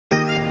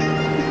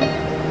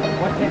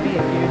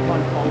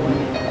one following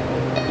it.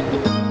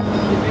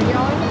 The video?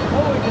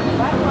 Oh, it's a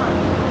flat one.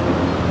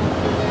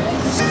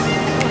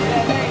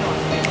 Yeah, very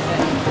nice.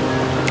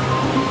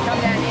 Come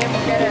down here,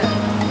 we'll get it.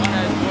 One of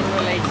those water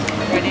release.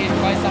 Ready to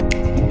close up.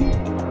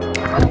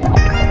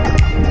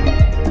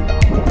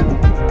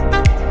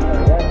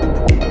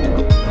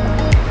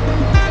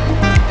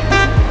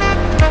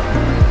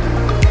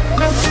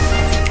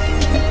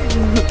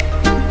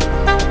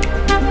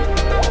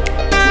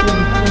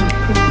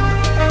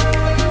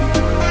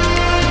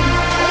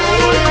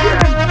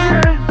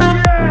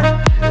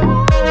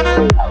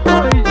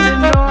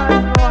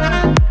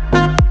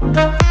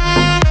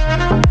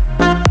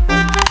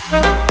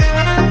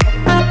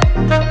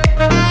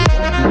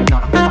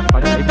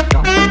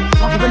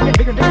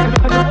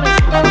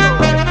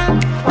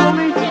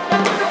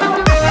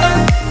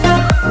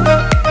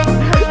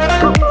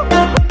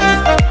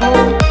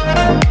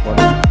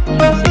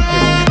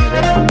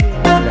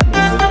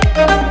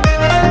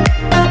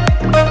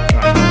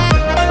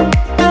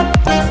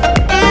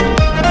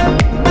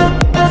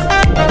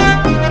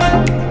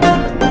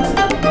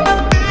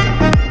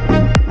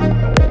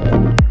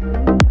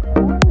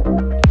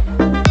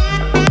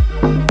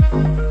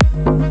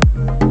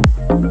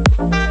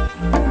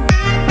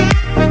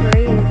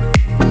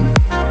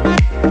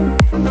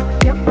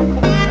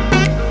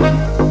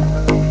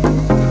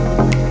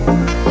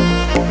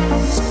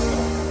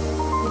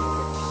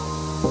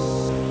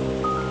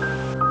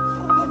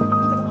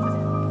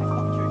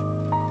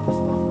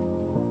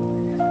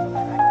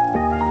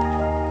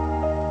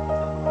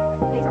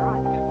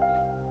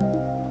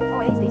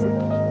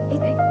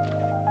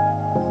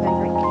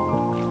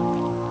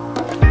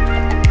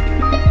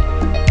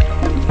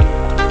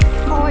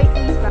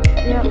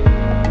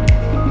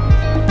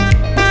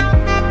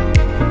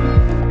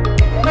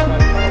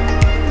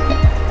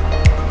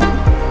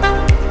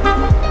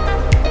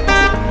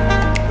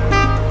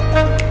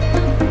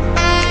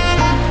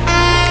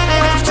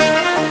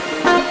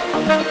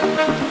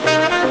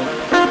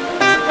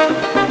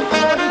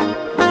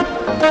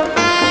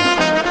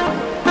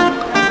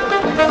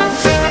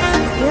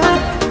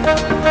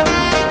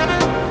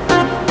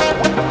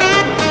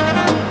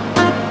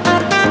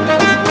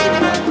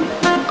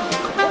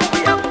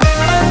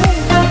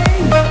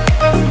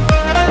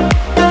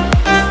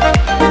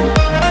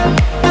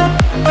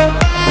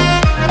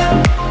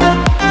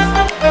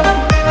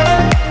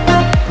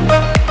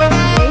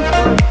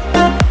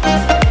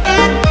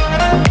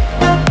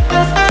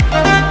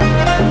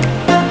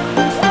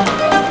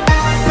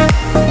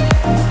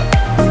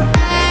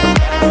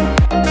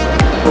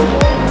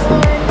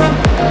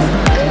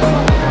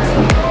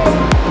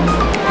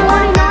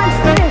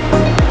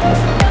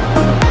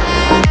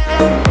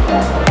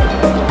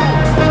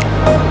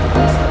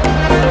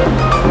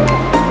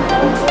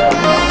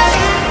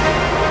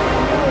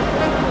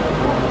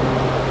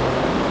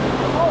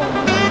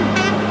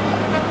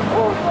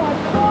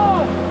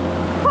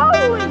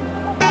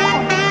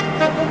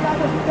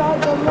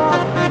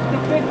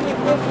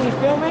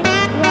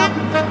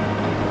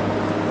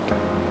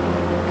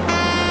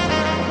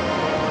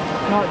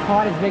 Not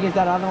quite as big as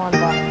that other one,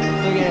 but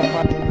still get it.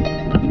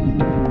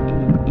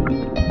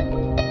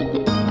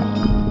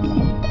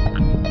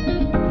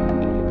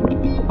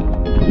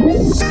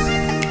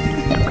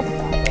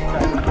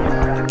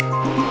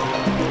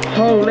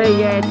 Holy,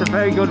 yeah, it's a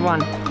very good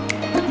one.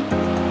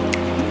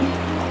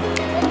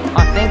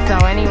 I think so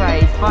anyway.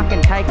 He's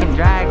fucking taken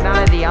drag.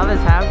 None of the others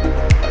have.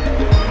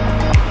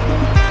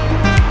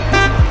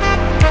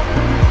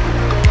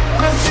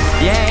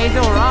 Yeah, he's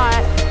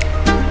alright.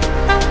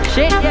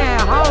 Shit, yeah,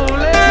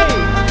 holy!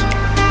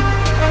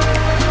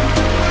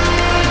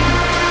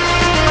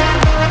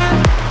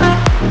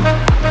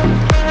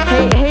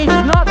 He's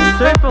not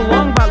super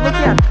long, but look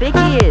how thick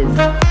he is.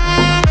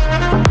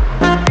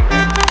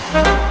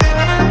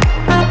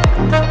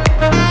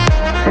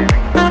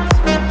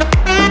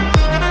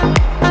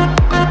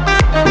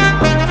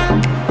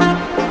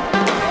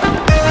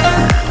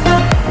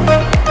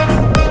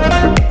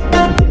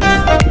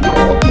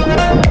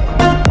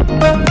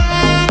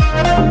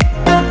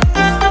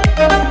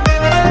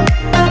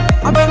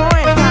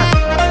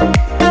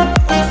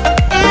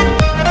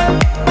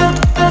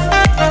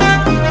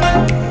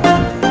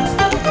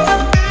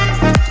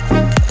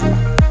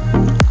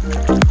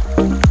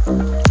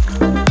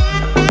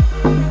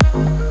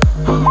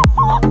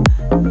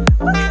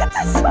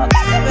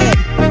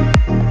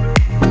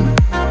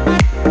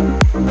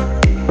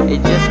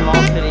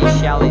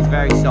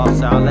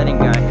 So I'll let him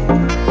go.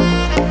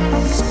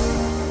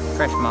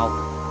 Fresh molt.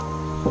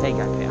 There you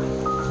go, pal.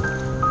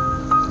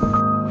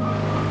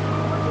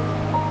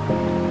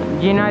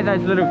 You know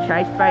those little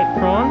chase bait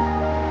prawns?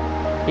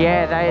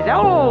 Yeah,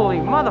 holy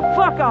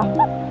motherfucker!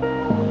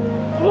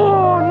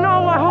 Oh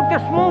no, I hooked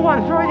a small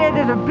one through there.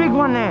 There's a big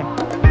one there.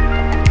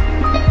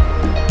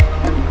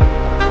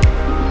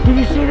 Did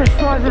you see the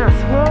size of the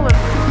swirl?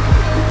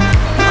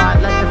 Alright,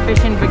 let the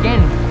fishing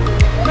begin.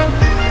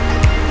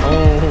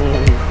 Oh.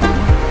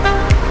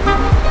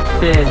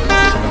 Fish.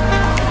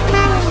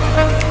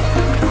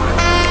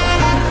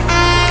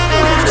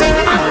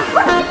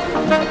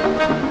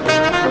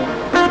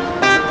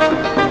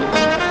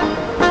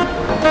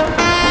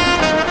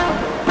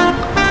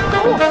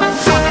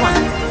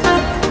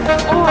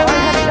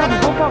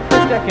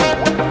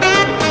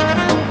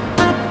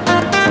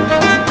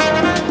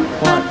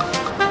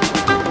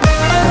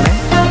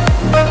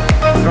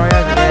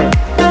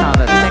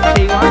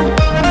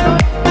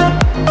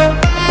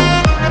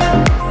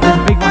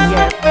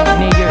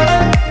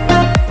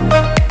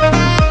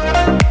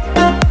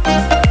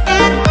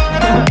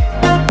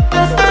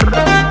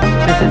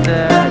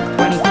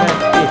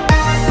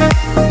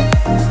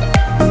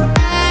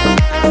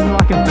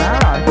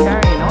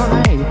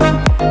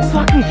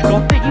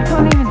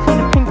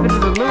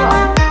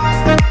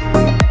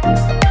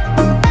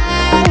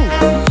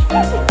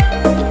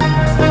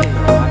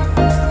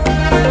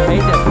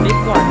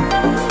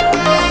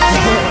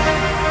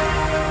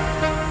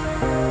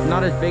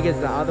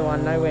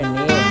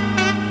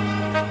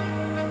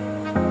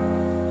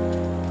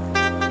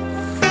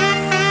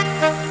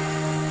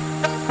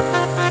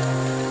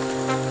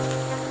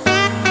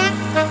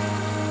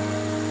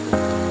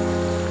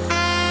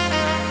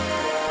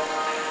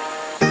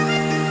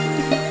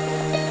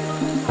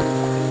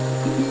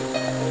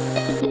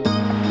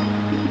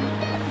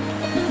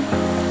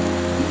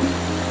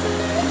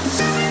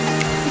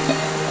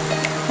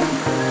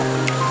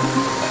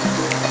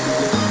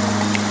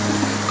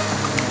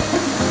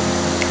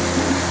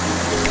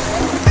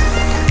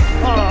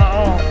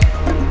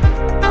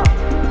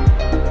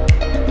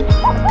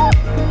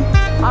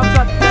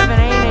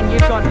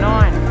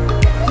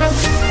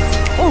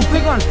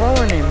 one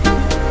following him.